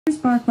Here's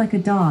bark like a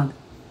dog.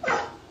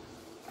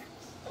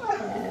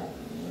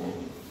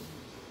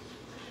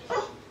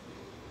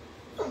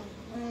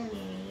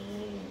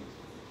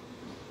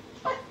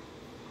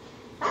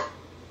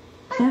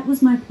 That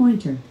was my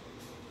pointer.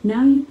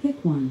 Now you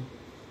pick one.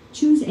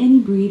 Choose any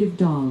breed of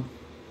dog.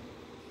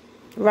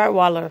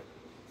 Rottweiler.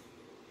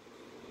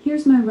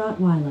 Here's my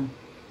Rottweiler.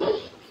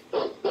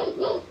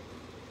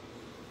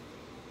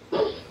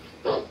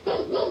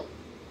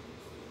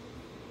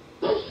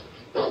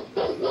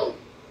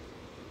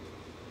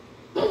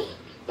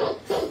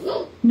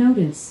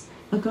 Notice,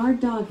 a guard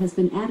dog has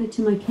been added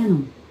to my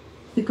kennel.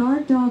 The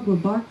guard dog will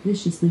bark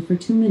viciously for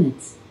 2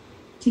 minutes.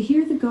 To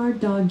hear the guard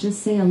dog,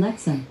 just say,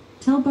 "Alexa,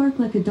 tell Bark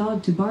Like a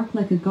Dog to bark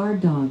like a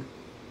guard dog."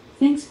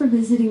 Thanks for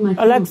visiting my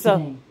kennel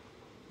today.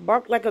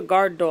 Bark like a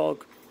guard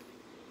dog.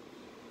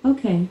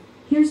 Okay,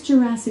 here's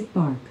Jurassic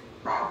Bark.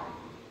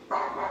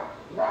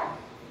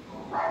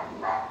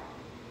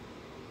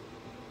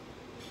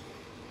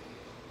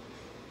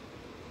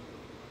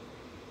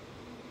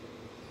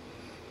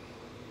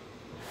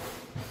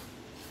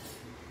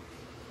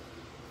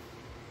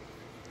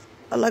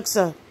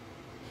 Alexa,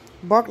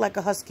 bark like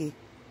a husky.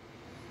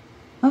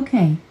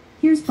 Okay,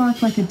 here's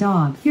Bark Like a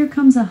Dog. Here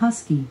comes a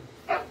husky.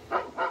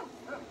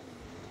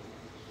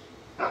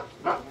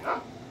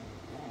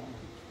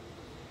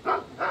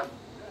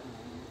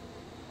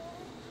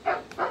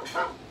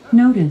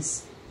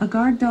 Notice, a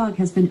guard dog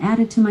has been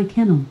added to my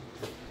kennel.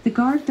 The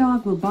guard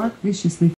dog will bark viciously